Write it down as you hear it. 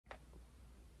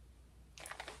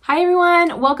Hi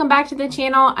everyone, welcome back to the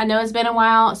channel. I know it's been a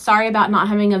while. Sorry about not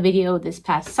having a video this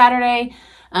past Saturday.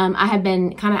 I have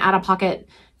been kind of out of pocket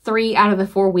 3 out of the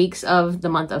 4 weeks of the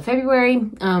month of February.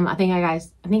 I think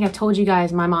I told you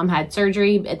guys my mom had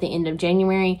surgery at the end of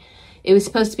January. It was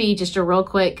supposed to be just a real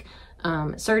quick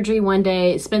surgery one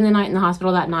day, spend the night in the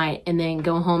hospital that night, and then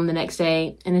go home the next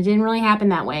day. And it didn't really happen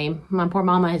that way. My poor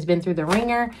mama has been through the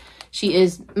ringer. She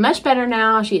is much better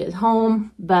now. She is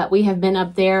home, but we have been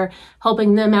up there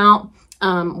helping them out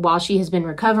while she has been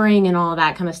recovering and all of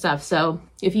that kind of stuff. So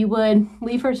if you would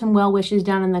leave her some well wishes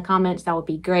down in the comments, that would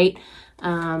be great.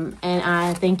 And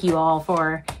I thank you all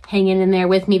for hanging in there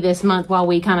with me this month while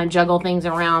we kind of juggle things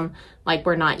around like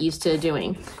we're not used to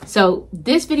doing. So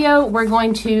this video, we're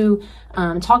going to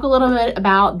talk a little bit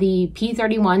about the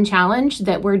P31 challenge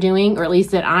that we're doing, or at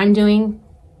least that I'm doing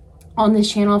on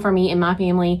this channel for me and my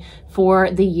family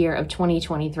for the year of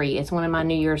 2023. It's one of my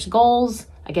New Year's goals.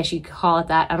 I guess you could call it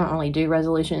that. I don't really do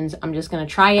resolutions. I'm just going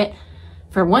to try it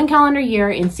for 1 calendar year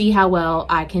and see how well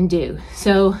I can do.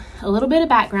 So a little bit of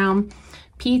background.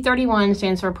 P31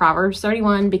 stands for Proverbs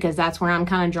 31 because that's where I'm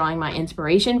kind of drawing my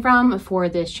inspiration from for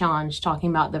this challenge,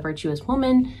 talking about the virtuous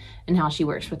woman and how she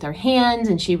works with her hands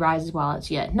and she rises while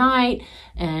it's yet night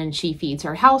and she feeds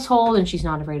her household and she's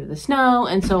not afraid of the snow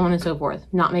and so on and so forth.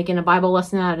 Not making a Bible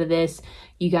lesson out of this.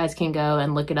 You guys can go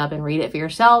and look it up and read it for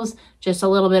yourselves. Just a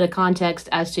little bit of context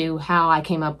as to how I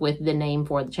came up with the name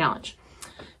for the challenge.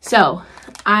 So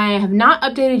I have not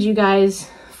updated you guys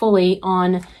fully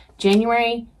on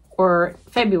January or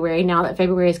February, now that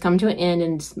February has come to an end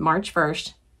and it's March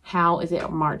 1st. How is it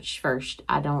March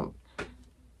 1st?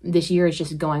 This year is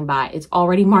just going by. It's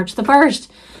already March the 1st.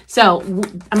 So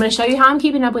I'm going to show you how I'm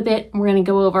keeping up with it. We're going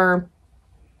to go over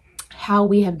how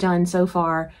we have done so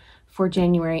far for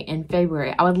January and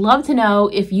February. I would love to know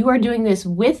if you are doing this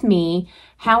with me.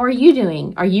 How are you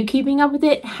doing? Are you keeping up with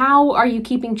it? How are you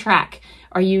keeping track?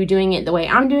 Are you doing it the way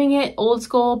I'm doing it? Old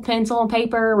school, pencil,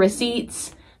 paper,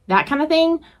 receipts, that kind of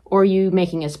thing? Or are you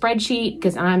making a spreadsheet?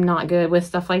 Because I'm not good with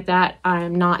stuff like that.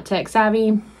 I'm not tech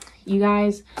savvy, you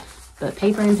guys. But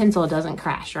paper and pencil doesn't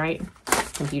crash, right?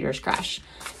 Computers crash.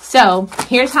 So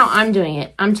here's how I'm doing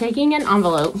it. I'm taking an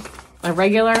envelope, a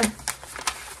regular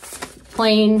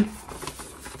plain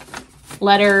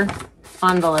letter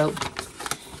envelope,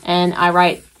 and I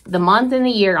write the month and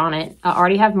the year on it. I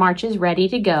already have March's ready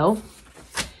to go.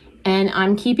 And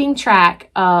I'm keeping track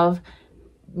of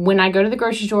when I go to the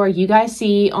grocery store. You guys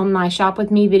see on my Shop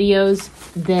With Me videos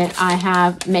that I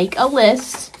have make a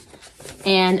list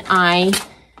and I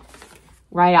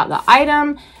write out the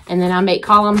item and then I make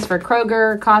columns for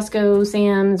Kroger, Costco,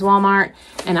 Sam's, Walmart,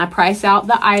 and I price out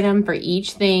the item for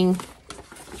each thing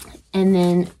and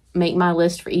then make my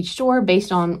list for each store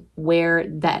based on where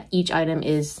that each item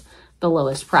is the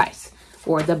lowest price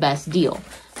or the best deal.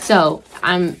 So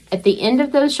I'm at the end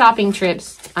of those shopping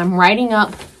trips, I'm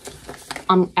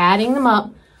adding them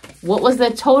up. What was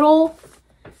the total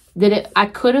that I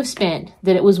could have spent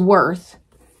that it was worth?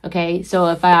 Okay, so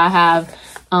if I have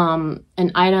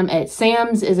an item at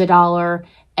Sam's is $1,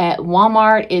 at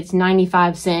Walmart it's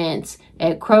 95 cents,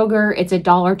 at Kroger it's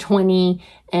 $1.20,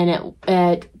 and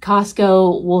at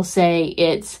Costco we'll say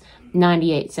it's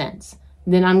 98 cents.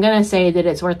 Then I'm gonna say that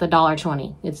it's worth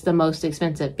 $1.20. It's the most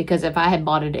expensive because if I had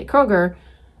bought it at Kroger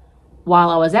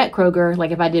while I was at Kroger, like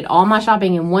if I did all my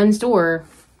shopping in one store,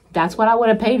 that's what I would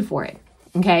have paid for it,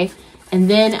 okay? And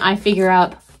then I figure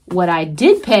out what I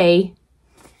did pay,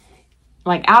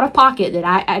 like out of pocket,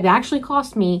 that it actually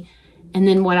cost me, and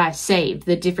then what I saved,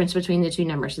 the difference between the two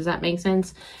numbers. Does that make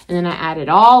sense? And then I add it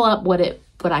all up, what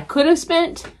I could have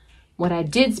spent, what I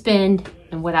did spend,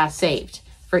 and what I saved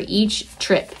for each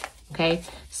trip, okay?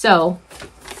 So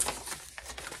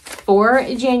for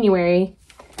January,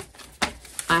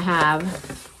 I have,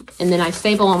 and then I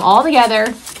staple them all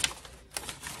together,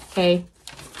 okay?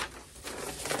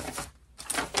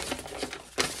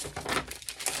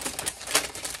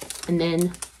 And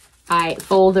then I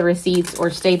fold the receipts or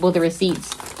staple the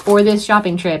receipts for this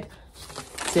shopping trip.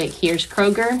 So here's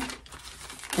Kroger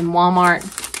and Walmart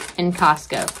and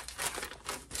Costco.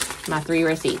 My 3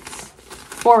 receipts,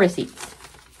 4 receipts.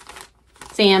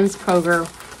 Sam's, Kroger,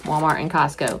 Walmart, and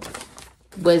Costco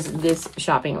was this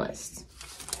shopping list.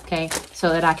 Okay, so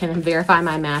that I can verify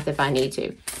my math if I need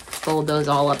to. Fold those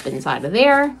all up inside of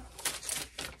there.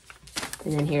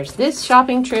 And then here's this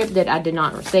shopping trip that I did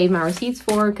not save my receipts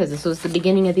for because this was the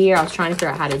beginning of the year. I was trying to figure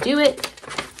out how to do it.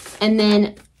 And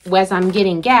then as I'm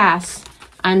getting gas,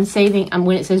 I'm saving,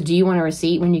 when it says, do you want a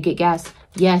receipt when you get gas?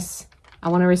 Yes, I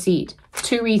want a receipt.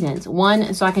 2 reasons.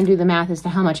 1, so I can do the math as to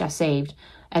how much I saved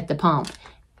at the pump.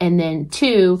 And then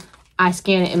 2, I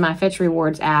scan it in my Fetch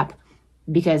Rewards app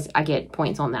because I get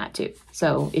points on that too.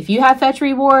 So if you have Fetch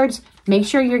Rewards, make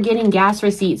sure you're getting gas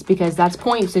receipts, because that's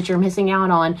points that you're missing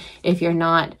out on if you're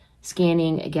not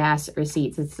scanning gas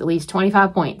receipts. It's at least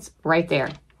 25 points right there.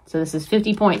 So this is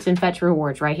 50 points in Fetch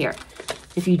Rewards right here.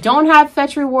 If you don't have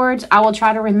Fetch Rewards, I will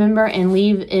try to remember and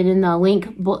leave it in the link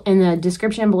in the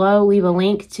description below. Leave a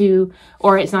link to,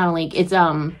 or it's not a link, it's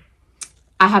I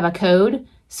have a code.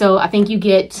 So I think you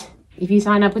get, if you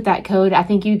sign up with that code, I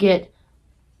think you get,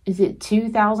 is it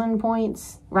 2,000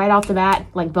 points right off the bat,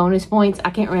 like bonus points? I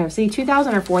can't remember. See,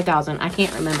 2,000 or 4,000, I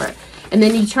can't remember. And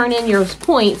then you turn in your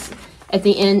points at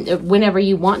the end whenever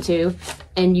you want to,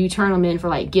 and you turn them in for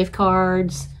like gift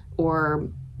cards or,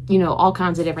 you know, all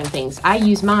kinds of different things. I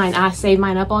use mine, I save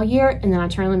mine up all year, and then I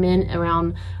turn them in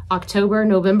around October,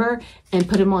 November, and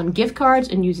put them on gift cards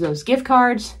and use those gift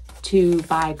cards to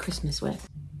buy Christmas with.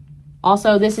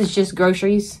 Also, this is just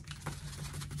groceries.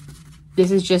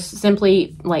 This is just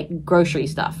simply like grocery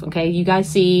stuff, okay? You guys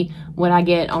see what I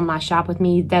get on my shop with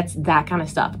me. That's that kind of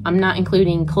stuff. I'm not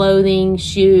including clothing,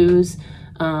 shoes,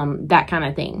 that kind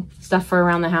of thing. Stuff for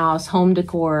around the house, home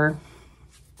decor,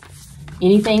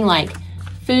 anything like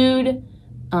food,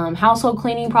 household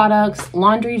cleaning products,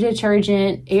 laundry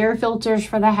detergent, air filters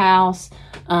for the house,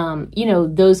 you know,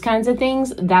 those kinds of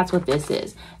things. That's what this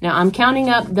is. Now I'm counting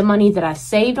up the money that I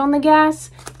saved on the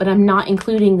gas, but I'm not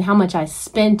including how much I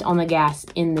spent on the gas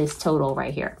in this total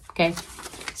right here. Okay.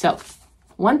 So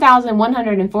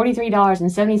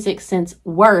 $1,143.76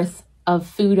 worth of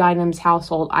food items,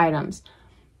 household items.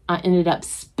 I ended up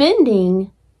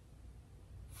spending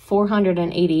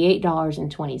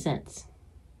 $488.20.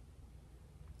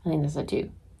 I think that's a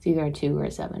 2. It's either a 2 or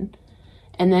a 7.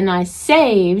 And then I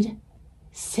saved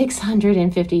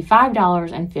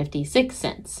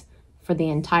 $655.56 for the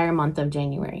entire month of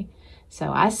January.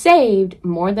 So I saved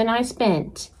more than I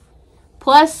spent,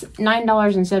 plus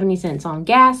 $9.70 on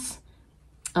gas,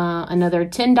 another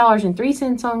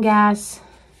 $10.03 on gas,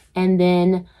 and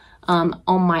then on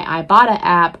my Ibotta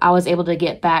app, I was able to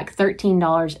get back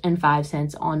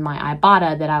 $13.05 on my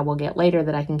Ibotta that I will get later,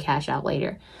 that I can cash out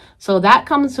later. So that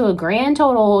comes to a grand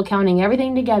total, counting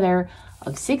everything together,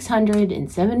 of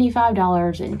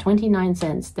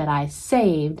 $675.29 that I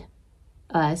saved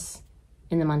us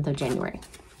in the month of January.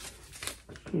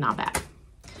 Not bad.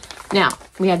 Now,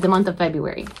 we have the month of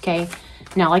February, okay?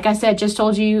 Now, like I said, just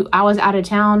told you, I was out of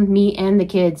town, me and the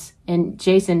kids, and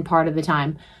Jason part of the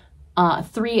time.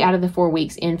 3 out of the 4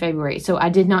 weeks in February. So I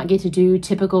did not get to do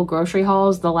typical grocery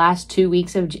hauls. The last 2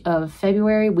 weeks of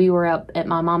February, we were up at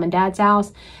my mom and dad's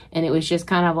house, and it was just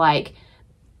kind of like,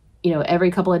 you know, every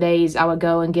couple of days I would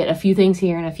go and get a few things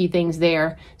here and a few things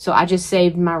there. So I just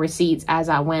saved my receipts as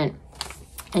I went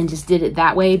and just did it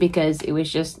that way, because it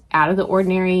was just out of the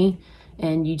ordinary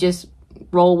and you just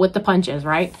roll with the punches,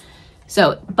 right?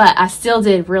 So, but I still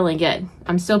did really good.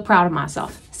 I'm so proud of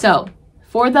myself. So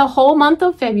for the whole month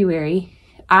of February,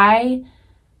 I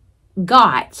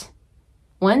got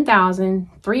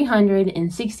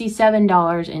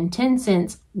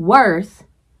 $1,367.10 worth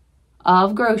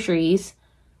of groceries,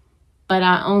 but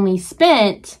I only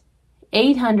spent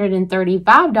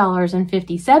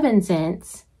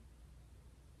 $835.57,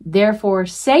 therefore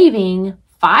saving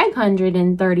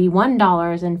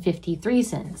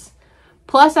 $531.53.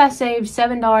 Plus I saved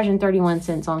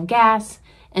 $7.31 on gas.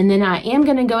 And then I am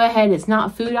going to go ahead, it's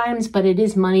not food items, but it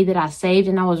is money that I saved,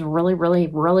 and I was really, really,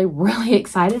 really, really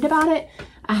excited about it.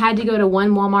 I had to go to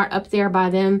one Walmart up there by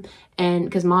them, and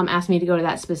because mom asked me to go to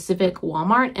that specific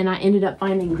Walmart, and I ended up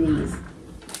finding these.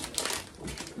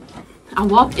 I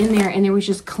walked in there and there was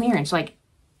just clearance, like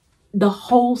the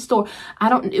whole store.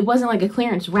 It wasn't like a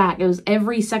clearance rack. It was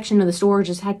every section of the store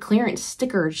just had clearance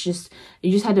stickers.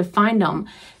 You just had to find them.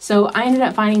 So I ended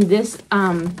up finding this,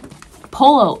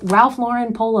 Polo, Ralph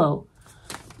Lauren Polo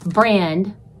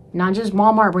brand, not just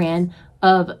Walmart brand,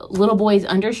 of little boys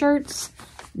undershirts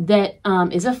that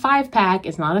is a 5-pack.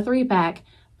 It's not a 3-pack.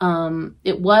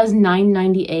 It was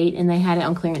 $9.98 and they had it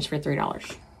on clearance for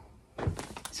 $3.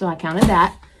 So I counted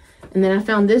that. And then I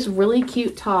found this really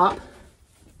cute top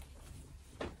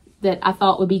that I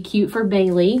thought would be cute for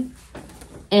Bailey.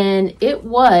 And it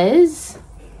was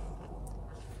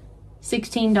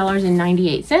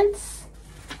 $16.98.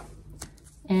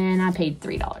 And I paid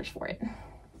 $3 for it.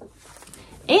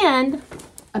 And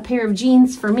a pair of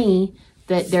jeans for me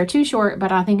that they're too short,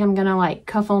 but I think I'm gonna like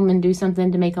cuff them and do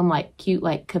something to make them like cute,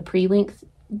 like capri length,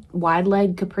 wide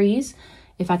leg capris,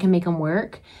 if I can make them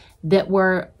work, that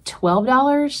were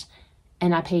 $12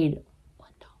 and I paid $1.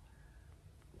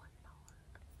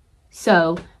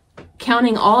 So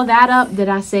counting all of that up that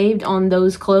I saved on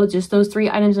those clothes, just those 3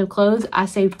 items of clothes, I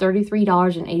saved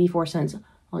 $33.84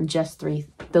 on just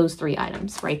those 3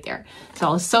 items right there. So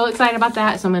I was so excited about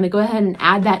that. So I'm going to go ahead and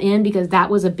add that in because that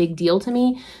was a big deal to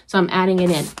me. So I'm adding it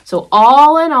in. So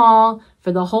all in all,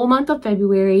 for the whole month of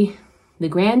February, the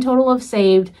grand total of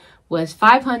saved was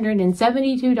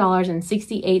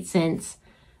 $572.68,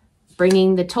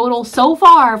 bringing the total so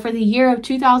far for the year of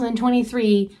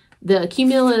 2023, the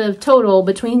cumulative total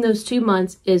between those 2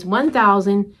 months is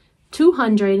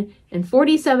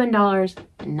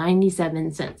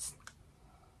 $1,247.97.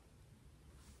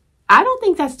 I don't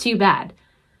think that's too bad.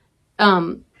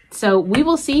 So we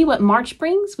will see what March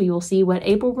brings. We will see what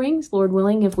April brings, Lord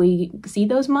willing, if we see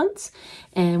those months.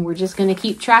 And we're just going to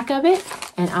keep track of it.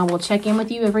 And I will check in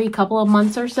with you every couple of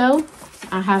months or so.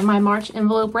 I have my March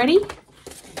envelope ready.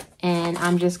 And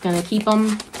I'm just going to keep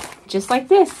them just like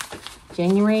this.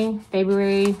 January,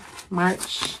 February,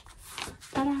 March.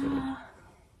 Ta-da!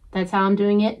 That's how I'm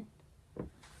doing it.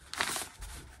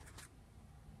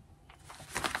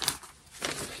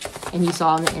 And you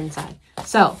saw on the inside.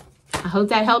 So I hope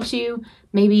that helps you.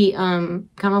 Maybe come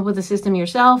up with a system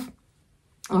yourself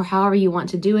or however you want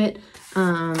to do it.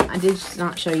 I did just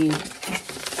not show you.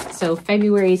 So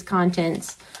February's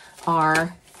contents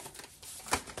are,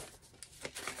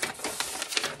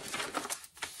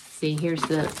 see, here's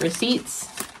the receipts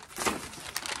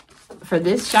for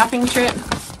this shopping trip.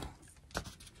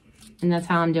 And that's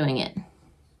how I'm doing it,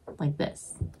 like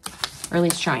this, or at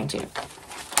least trying to.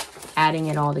 Adding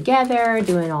it all together,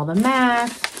 doing all the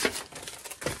math.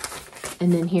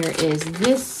 And then here is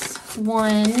this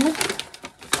one.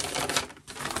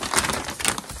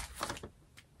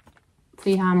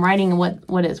 See how I'm writing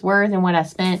what it's worth and what I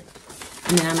spent.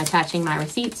 And then I'm attaching my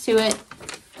receipts to it.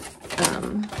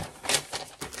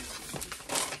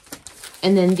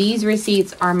 And then these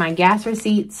receipts are my gas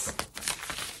receipts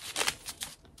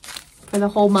for the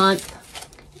whole month.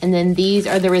 And then these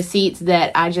are the receipts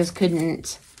that I just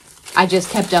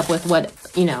kept up with what,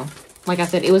 you know, like I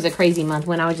said, it was a crazy month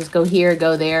when I would just go here,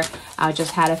 go there. I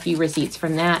just had a few receipts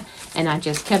from that and I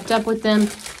just kept up with them.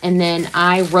 And then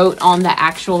I wrote on the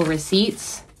actual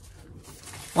receipts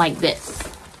like this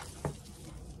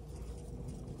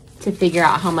to figure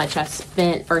out how much I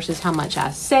spent versus how much I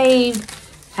saved.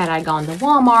 Had I gone to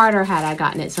Walmart or had I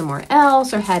gotten it somewhere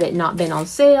else or had it not been on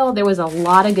sale. There was a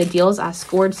lot of good deals. I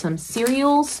scored some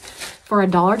cereals for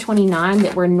 $1.29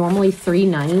 that were normally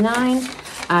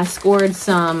 $3.99. I scored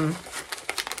some,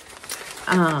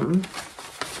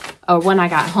 when I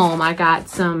got home, I got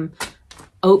some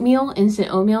oatmeal,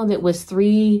 instant oatmeal that was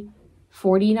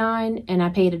 $3.49 and I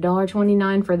paid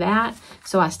 $1.29 for that.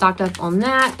 So I stocked up on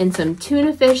that and some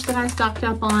tuna fish that I stocked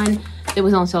up on. It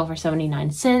was on sale for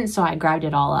 79 cents, so I grabbed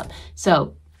it all up.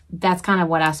 So that's kind of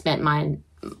what I spent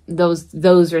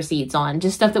those receipts on.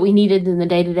 Just stuff that we needed in the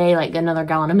day-to-day, like another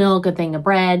gallon of milk, a thing of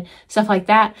bread, stuff like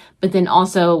that. But then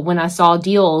also when I saw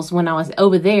deals, when I was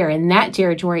over there in that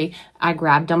territory, I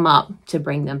grabbed them up to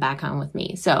bring them back home with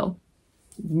me. So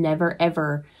never,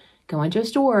 ever go into a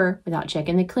store without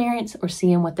checking the clearance or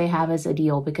seeing what they have as a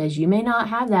deal, because you may not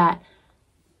have that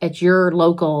at your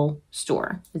local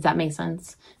store. Does that make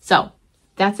sense? So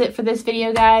that's it for this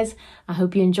video, guys. I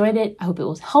hope you enjoyed it. I hope it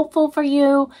was helpful for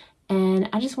you. And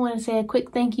I just want to say a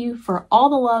quick thank you for all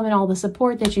the love and all the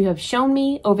support that you have shown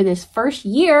me over this first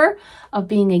year of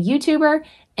being a YouTuber.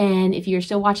 And if you're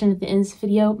still watching at the end of this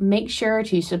video, make sure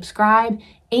to subscribe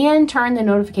and turn the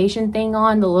notification thing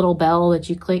on, the little bell that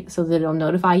you click so that it'll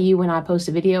notify you when I post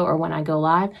a video or when I go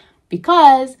live,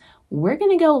 because we're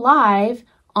going to go live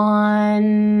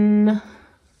on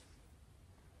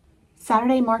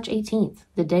Saturday, March 18th,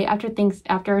 the day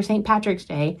after St. Patrick's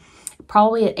Day,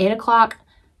 probably at 8 o'clock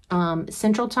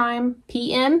Central Time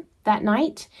PM that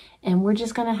night. And we're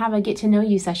just going to have a get to know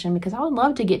you session, because I would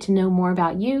love to get to know more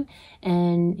about you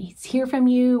and hear from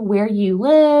you, where you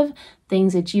live,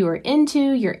 things that you are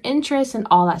into, your interests, and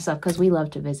all that stuff, because we love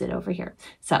to visit over here.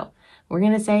 So we're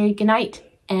going to say goodnight,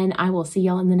 and I will see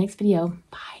y'all in the next video.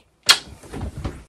 Bye.